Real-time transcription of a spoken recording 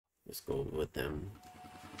Let's go with them.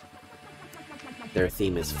 Their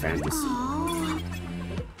theme is fantasy.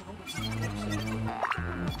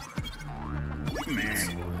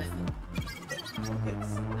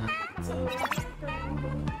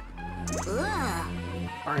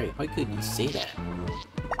 Alright, how could you say that?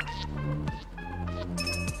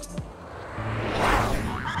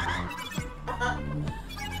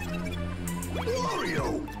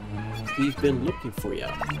 Wario! We've been looking for you.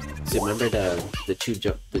 So remember the two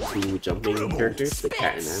jumping characters, the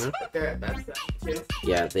cat and Anna? That's that too.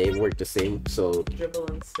 Yeah, they work the same. So Dribble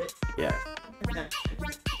and spit. yeah,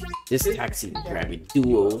 this taxi driving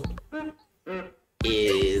duo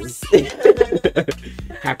is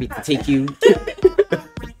happy to take you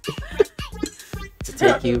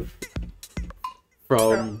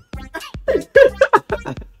from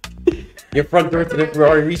your front door to the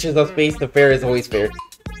Ferrari reaches up space. The fare is always fair.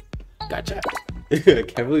 Gotcha.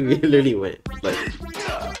 Can't believe we literally went like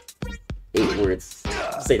 8 words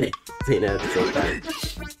saying that at the same time.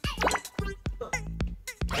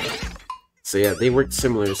 So yeah, they work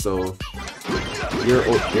similar. So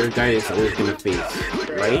your guy is always gonna face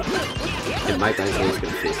right, and my guy is always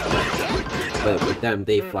gonna face left. But with them,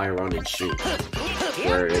 they fly around and shoot.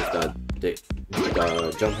 Whereas the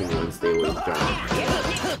jumping ones, they always jump.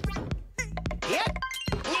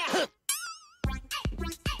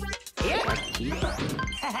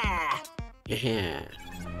 Yeah,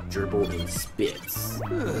 dribble and spits.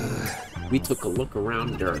 We took a look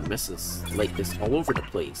around. There are messes like this all over the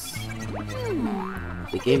place.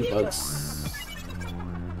 The game bugs.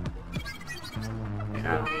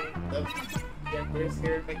 Yeah.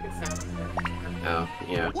 Oh,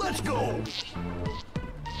 yeah. Let's go!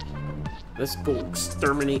 Let's go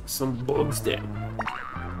exterminate some bugs then.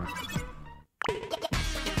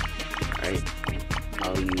 Alright.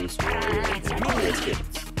 I'll use WarioWare Get.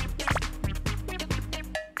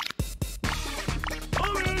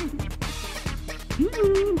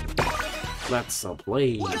 Let's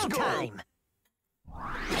play. Let's go!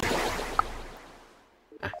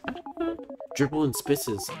 Dribble and Spits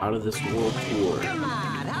is out of this world tour. Come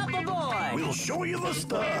on, hop aboard. We'll show you the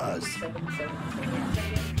stars!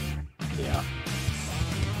 Yeah.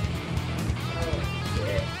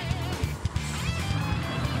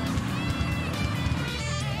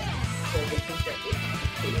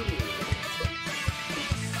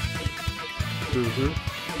 Mm-hmm.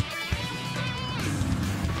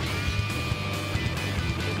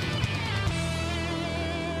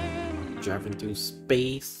 Driving through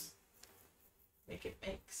space. Make it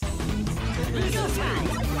make sense.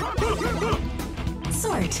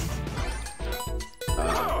 Sort.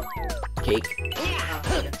 Cake.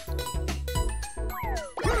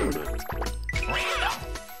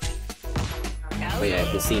 Oh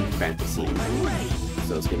yeah, it's scene fantasy.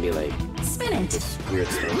 So it's gonna be like Spin it. this weird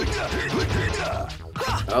stuff.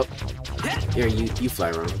 Oh, here you fly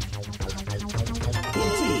around.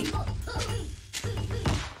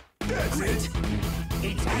 That's it!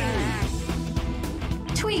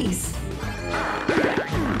 Tweeze.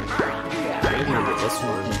 I remember this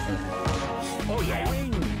one. Oh yeah.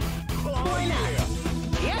 Why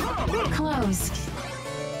not? Closed.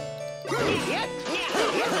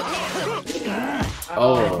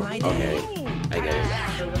 Oh, okay, I get it.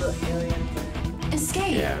 The little alien thing.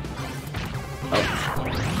 Escape. Yeah. Oh,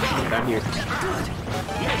 down here.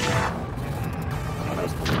 Oh, that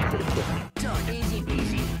was coming pretty quick. Easy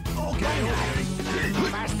peasy. Okay!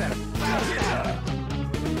 Faster.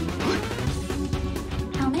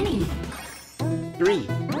 How many? 3.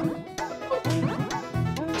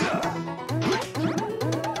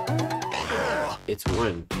 It's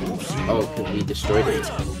 1. Oh, because we destroyed it.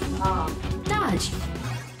 Dodge.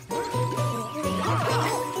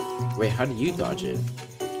 Wait, how do you dodge it?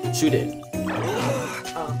 Shoot it.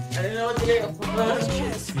 Oh, I didn't know what to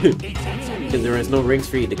do. Because there was no rings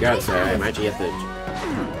for you to grab, so I imagine you have to...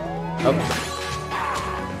 Oh.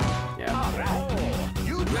 Yeah.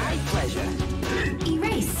 You My pleasure.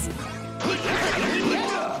 Erase.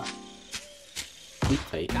 Keep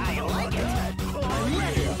tight.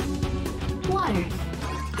 Water.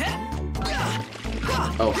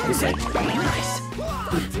 Oh, this side.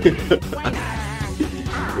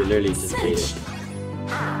 We literally just made it.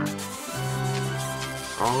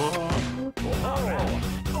 Oh.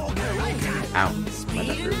 Ow. My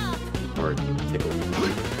that hurt. Or tickle.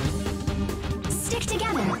 Stick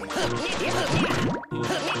together.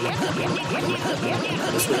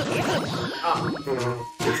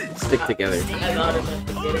 Stick together. I thought it meant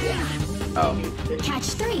to get it. Oh. Catch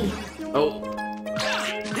 3. Oh.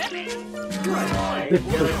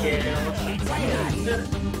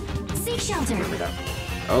 Seek shelter.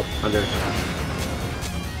 Oh, under.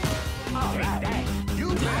 All right.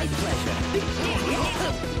 My pleasure.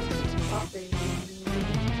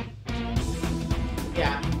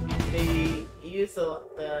 Yeah, they use the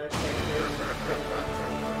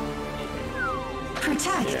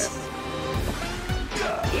Protect.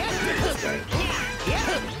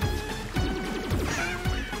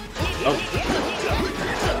 Oh.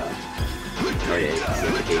 Oh yeah, so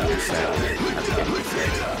the game is set. I think I can say.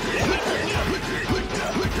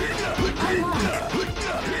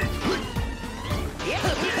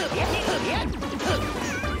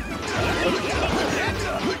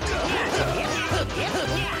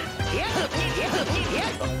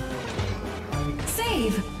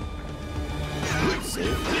 Save.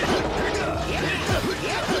 Save.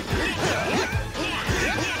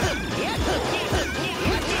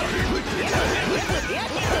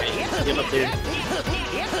 Get up there.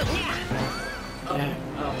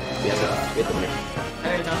 Yeah. Get the mic. I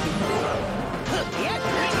didn't know.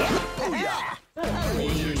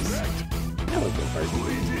 That was good part.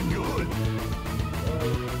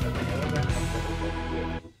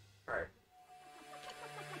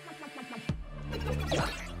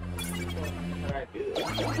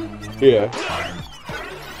 Yeah.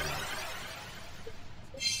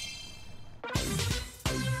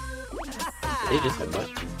 They just had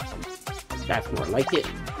much. That's more like it.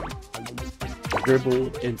 Dribble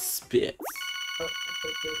and spit.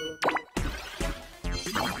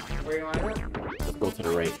 Where you want to go? Let's go to the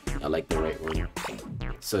right. I like the right one.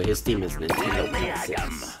 So his theme is Nintendo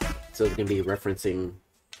games. So it's gonna be referencing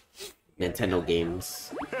Nintendo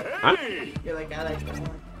games. Huh? You're like, I like that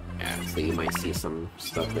one. Yeah, so you might see some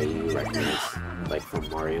stuff that you recognize, like from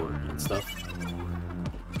Mario and stuff.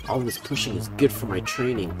 All this pushing is good for my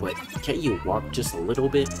training, but can't you walk just a little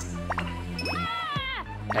bit?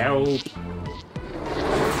 Help!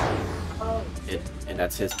 And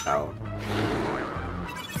that's his power.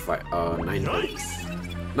 9 volts.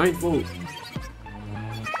 9 volts!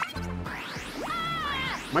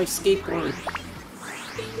 My skateboard!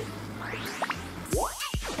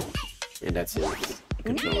 And that's his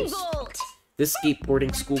controls. This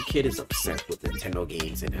skateboarding school kid is obsessed with Nintendo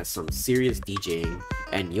games and has some serious DJing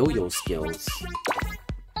and yo-yo skills.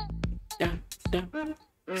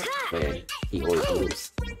 But he always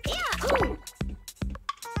moves.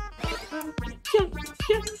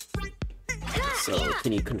 So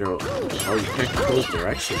can you control? Oh, you can't control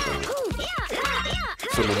direction though.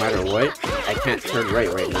 So no matter what, I can't turn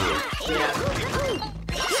right now.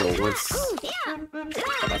 So once, oh,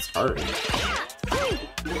 that's hard.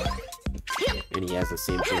 And he has the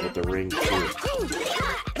same thing with the ring too.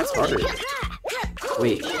 That's harder.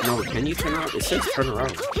 Wait, no, can you turn around? It says turn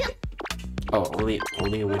around. Oh, only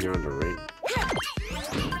when you're on the ring.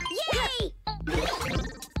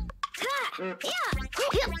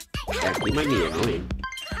 Yeah, he might be annoying.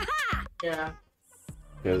 Yeah.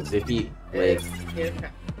 Because if he, like... Yeah.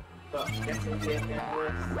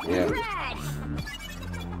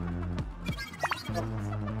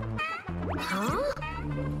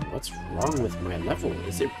 What's wrong with my level?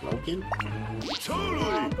 Is it broken?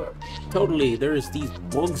 Totally, there's these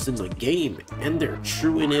bugs in the game, and they're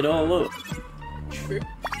truing it all up.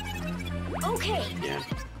 Okay. Yeah,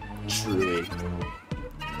 truing.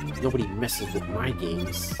 Nobody messes with my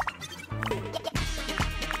games.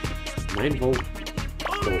 9 volt,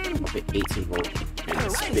 okay, 18 volt, and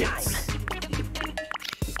it spits.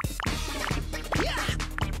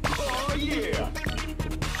 Oh yeah!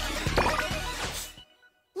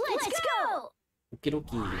 Let's go. Okie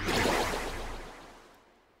dokie.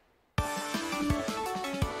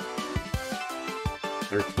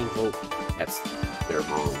 $13 volt, that's their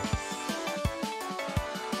mom.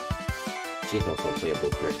 She's also a playable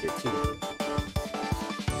character too.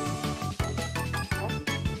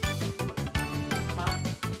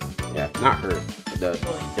 Yeah, not her, the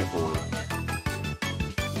different one.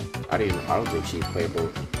 I don't think she's playable.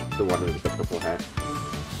 The one with the purple hat.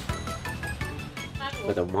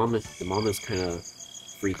 But the mom is kind of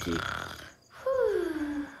freaky,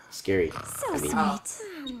 scary. So I mean,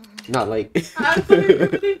 sweet. not like,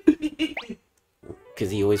 because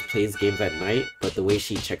he always plays games at night. But the way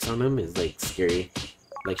she checks on him is like scary,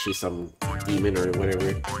 like she's some demon or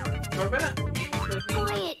whatever.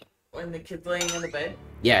 Quiet. When the kid's laying in the bed.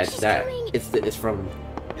 Yeah, it's that. It's from.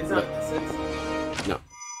 It's not the Sims. No,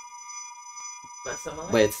 But someone.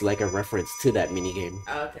 but it's like a reference to that minigame.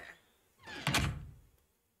 Oh, okay.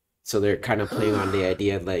 So they're kind of playing on the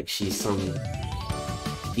idea like she's some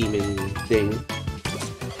demon thing.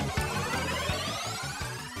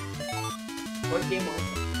 What game was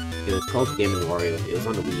it? It was called Game & Wario. It was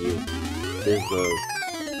on the Wii U. There's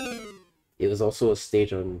it was also a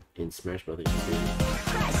stage in Smash Brothers too.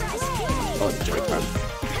 Oh, the Joy-Con.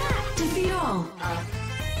 Defeat all.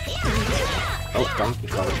 Oh, Donkey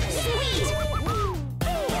Kong.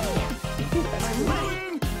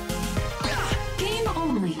 Game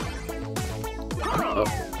only. Oh,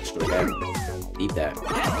 destroy that. Eat that.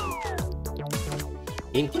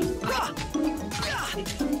 Inky.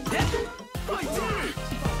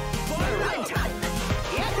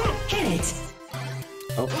 Hit it.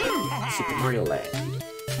 Oh, Super Mario Land.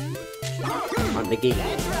 On the game.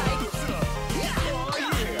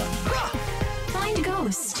 Find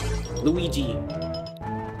ghost. Luigi.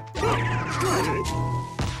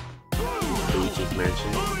 Luigi's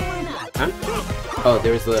Mansion. Huh? Oh,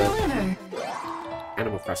 there's a Deliver.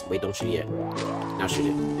 Animal Crossing. Wait, don't shoot it yet. Now shoot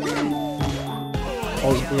it.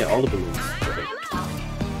 Oh, you can hit all the balloons. Okay.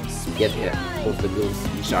 You have to hit both the balloons.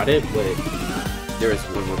 You shot it, but there is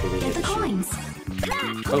one more balloon you have to shoot. Coins.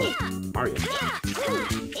 Oh, Mario.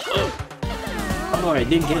 Oh, I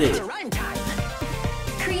didn't get it.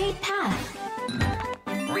 Create path.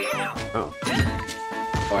 Oh.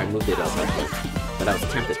 Oh, I moved it up. But I was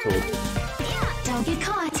tempted to. Don't get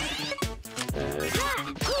caught.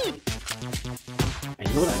 I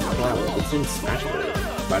know that flower. It's in Smash Bros.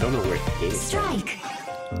 But I don't know where it came from. Strike.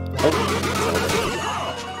 Oh.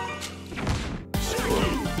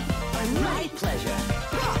 My pleasure.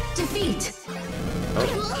 Defeat. Oh.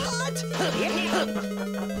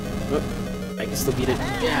 Oh. I can still beat it.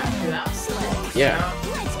 Yeah, do that. Yeah.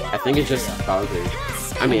 I think it's just Bowser.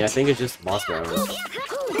 I mean, I think it's just boss battles.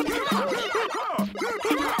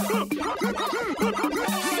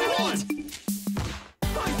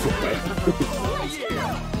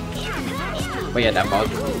 Oh yeah, that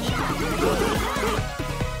Bowser.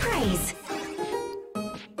 Praise.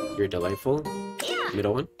 You're delightful.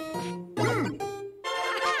 Middle one.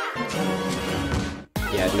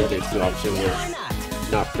 Yeah, the other two options were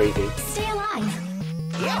not crazy. Stay alive.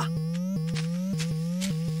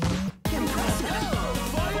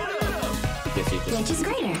 Guess you just Which is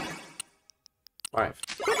greater? 5.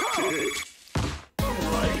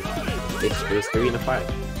 It was 3 and a 5.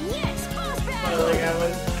 Oh, like I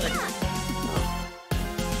was.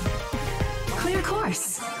 Clear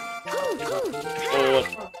course. Oh,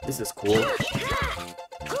 this is cool.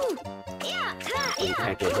 You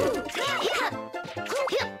can't get hit.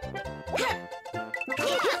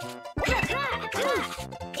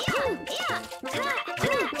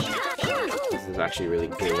 This is actually really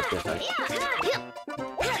cool. What the heck?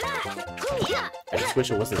 I just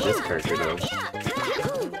wish it wasn't this character though.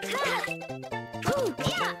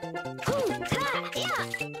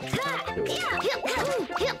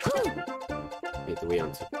 Wait, the way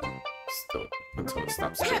until it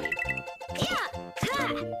stops spinning.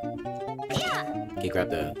 Okay, grab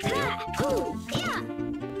the thing.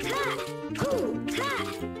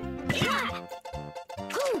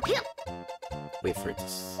 Wait for it to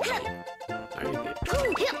spin. Are you good?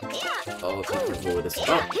 Oh, be careful with this.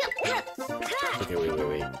 Oh! Okay, wait. You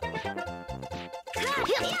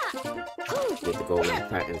have to go when the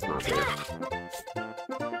pattern's not there.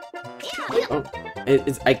 Oh!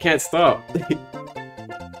 I can't stop!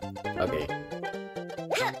 Okay.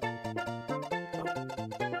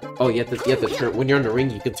 Oh, you have to turn. When you're on the ring,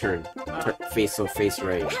 you can turn. Face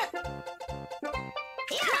right.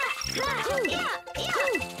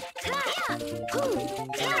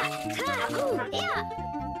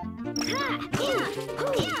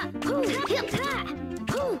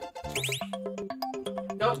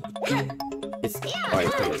 Go. It's... Oh, I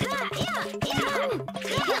put it.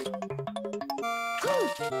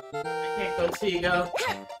 I can't go till you go.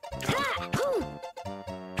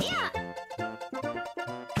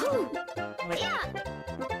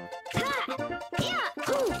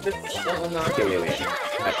 Okay, wait.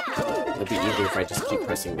 It'll be easier if I just keep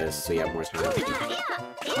pressing this so you have more time.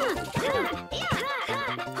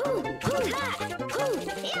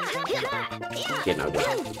 Okay, now go.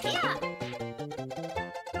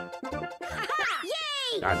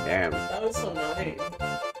 God damn. That was so nice.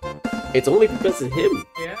 It's only because of him.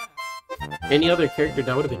 Yeah. Any other character,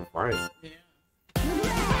 that would have been fine. Yeah.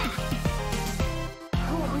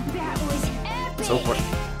 So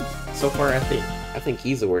far, I think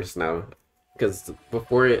he's the worst now. Because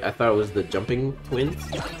before I thought it was the jumping twins.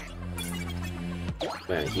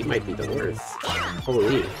 Man, he might be the worst.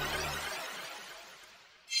 Holy.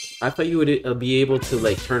 I thought you would be able to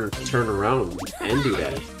like turn around and do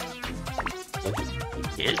that. But you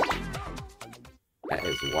can't. That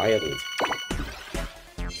is wild.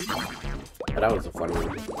 But that was a fun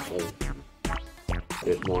one. So,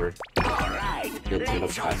 there's more Nintendo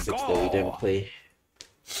classics that we didn't play.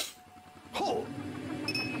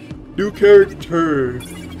 New character.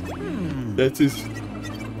 That's his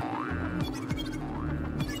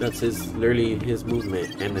That's literally his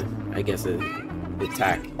movement, and I guess the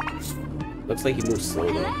attack. Looks like he moves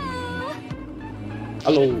slow though.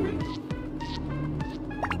 Hello.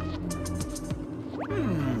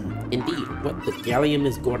 Indeed, what the gallium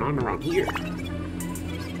is going on around here?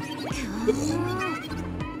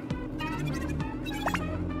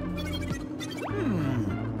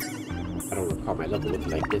 I don't recall my level looking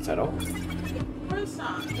like this at all.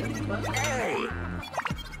 Hey!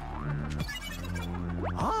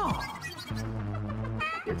 Ah!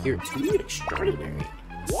 You're here too? Extraordinary.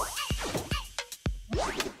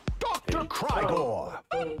 Dr. Krygor!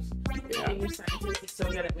 Yeah. Being a scientist is so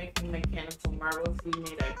good at making mechanical marvels, we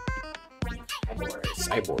made a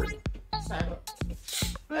cyborg. Cyborg.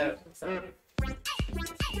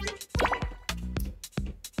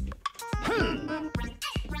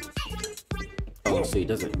 Oh, so he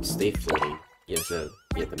doesn't stay floating. You have to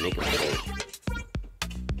make him float.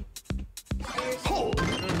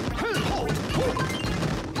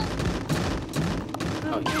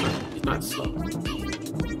 Oh, he's not slow.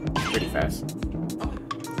 Pretty fast.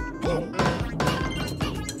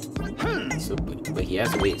 So, but he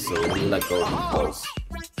has weight, so when you let go, he falls.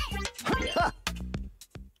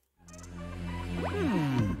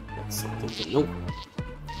 That's something to note.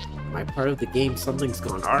 My part of the game, something's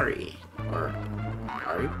gone Ari. Or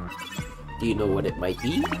Ari? Do you know what it might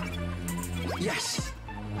be? Yes!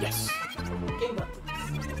 Yes.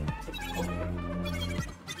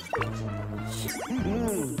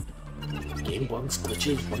 Game bugs,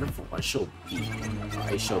 glitches, wonderful. I shall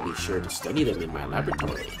be sure to study them in my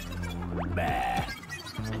laboratory. Bah.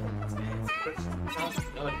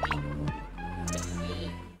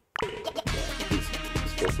 He's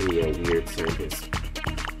supposed to be a weird scientist.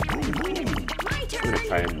 I'm gonna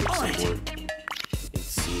try and move some more and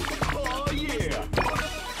see. Oh yeah!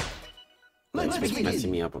 He's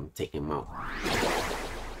messing me up. I'm taking him out.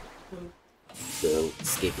 The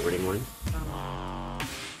skateboarding one.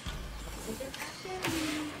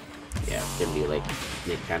 Yeah, it's gonna be like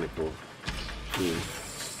mechanical theme.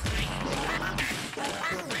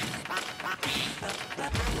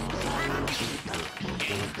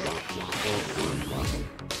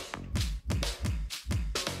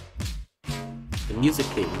 The music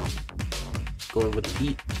thing, going with the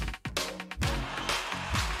beat.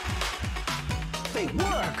 They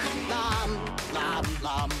work!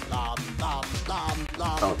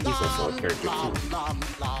 Oh, he's also a character too.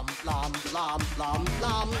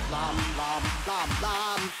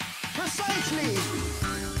 Precisely!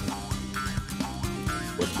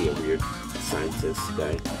 Must be a weird scientist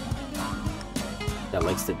guy that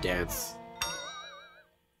likes to dance.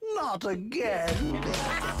 Not again!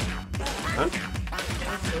 Huh?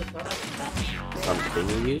 Something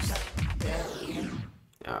you used?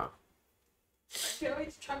 Oh. I can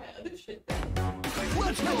always try my other shit.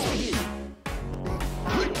 Let's begin!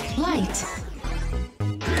 Light.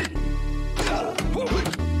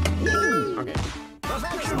 Okay.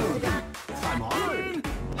 I'm honored!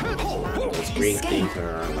 Those green things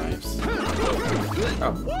are our lives.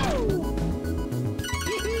 Oh.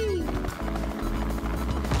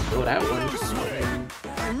 Oh, that one.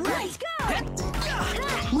 Let's go.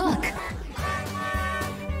 Look.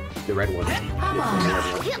 The red one. Come on. The red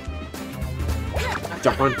one.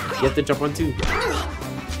 Jump on. You have to jump on too.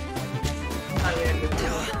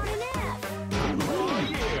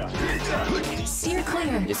 Steer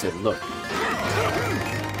clear. It said, look.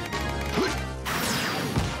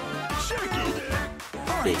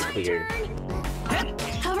 It's clear.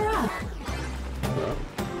 Cover up.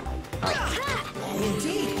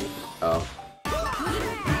 Oh.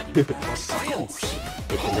 It's a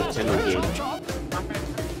Nintendo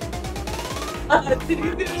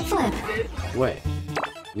game. Flip. What?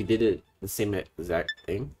 We did it the same exact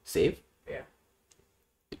thing? Save? Yeah.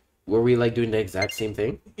 Were we like doing the exact same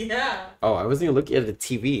thing? Yeah. Oh, I wasn't even looking at the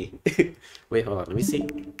TV. Wait, hold on. Let me see.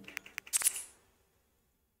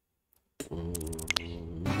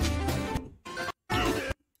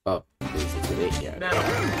 Oh, it's too late. Yeah. No.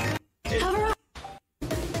 Cover up.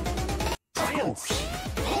 Science!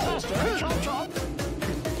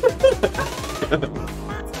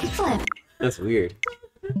 Flip. That's weird.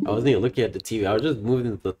 I wasn't even looking at the TV. I was just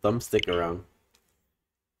moving the thumbstick around.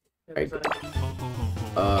 Right.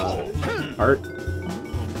 Heart.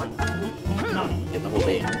 Get the whole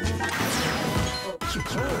day.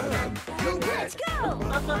 Let's go!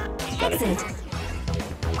 Exit.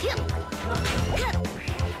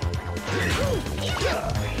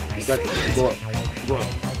 You got to go up. Go up.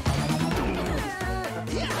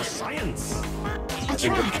 Science! I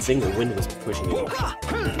think the wind was pushing it.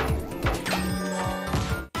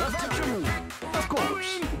 Perfection! Of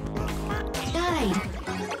course! Guide.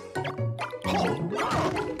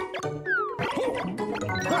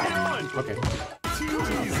 Okay.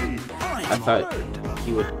 I thought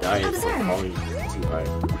he would die for falling too high.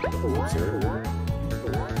 Observe.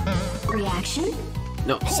 Reaction.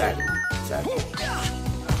 No, sad. Sad.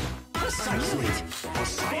 Precisely. For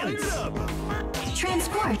science.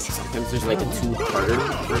 Transport. Sometimes there's like a two-parter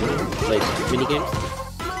like minigames.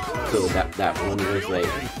 So that one was like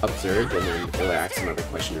observed and then it'll ask another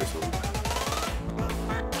question or something.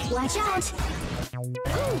 Watch out.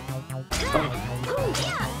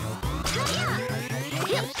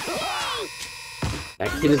 That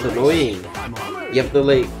kid is annoying. You have to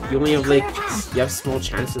like, you only have like, you have small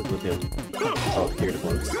chances with him. Oh, here it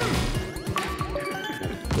goes.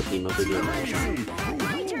 Put him up again.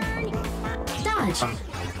 Dodge.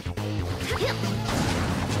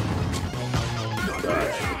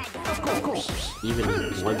 Even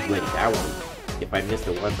one like that one. If I missed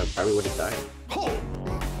it once, I probably would have died.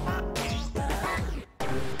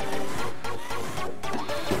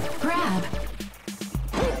 Grab.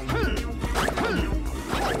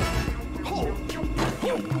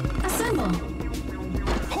 Assemble.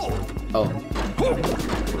 Oh.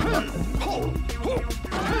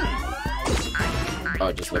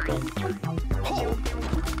 Oh, just let go.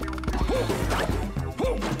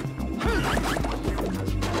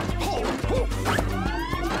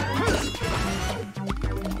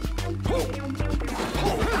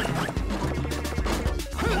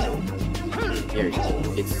 Here,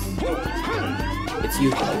 it's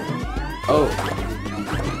you. Oh.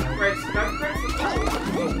 Press, press, press.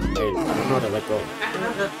 Hey, I don't know how to let go.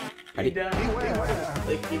 How do you...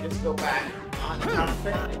 Like you just go back on top of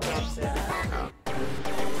it and it drops it.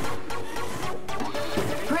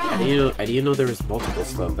 Grab. I didn't know there was multiple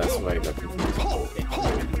stuff, that's why I got confused.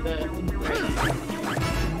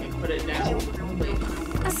 You put it down. Like,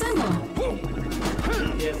 Assemble.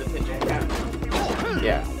 yeah, the picture down.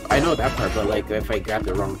 Yeah, I know that part, but like if I grab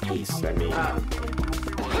the wrong piece, I mean...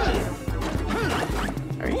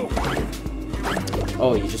 Alright.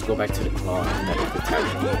 Oh, you just go back to the claw that is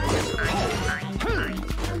attached to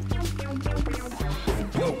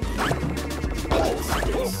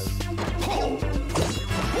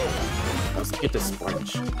Let's get the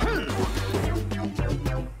sponge.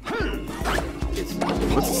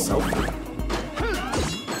 What's a cell phone?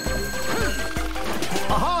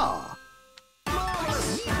 Aha!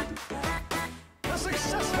 A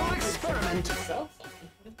successful experiment. Cell phone.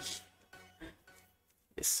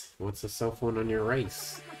 Yes. What's a cell phone on your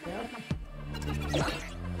rice? Yeah.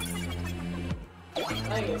 I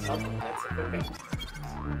think it's something that's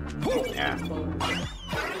okay. Yeah.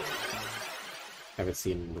 Haven't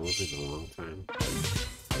seen those in a long time.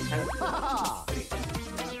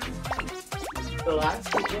 The last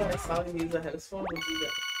video I saw you use a house phone was you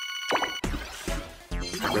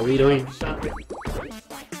What are we doing? shopping.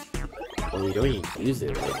 Well, we don't even use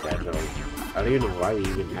it like that though. I don't even know why we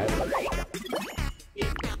even have it.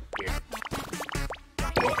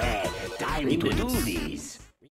 Time to do these.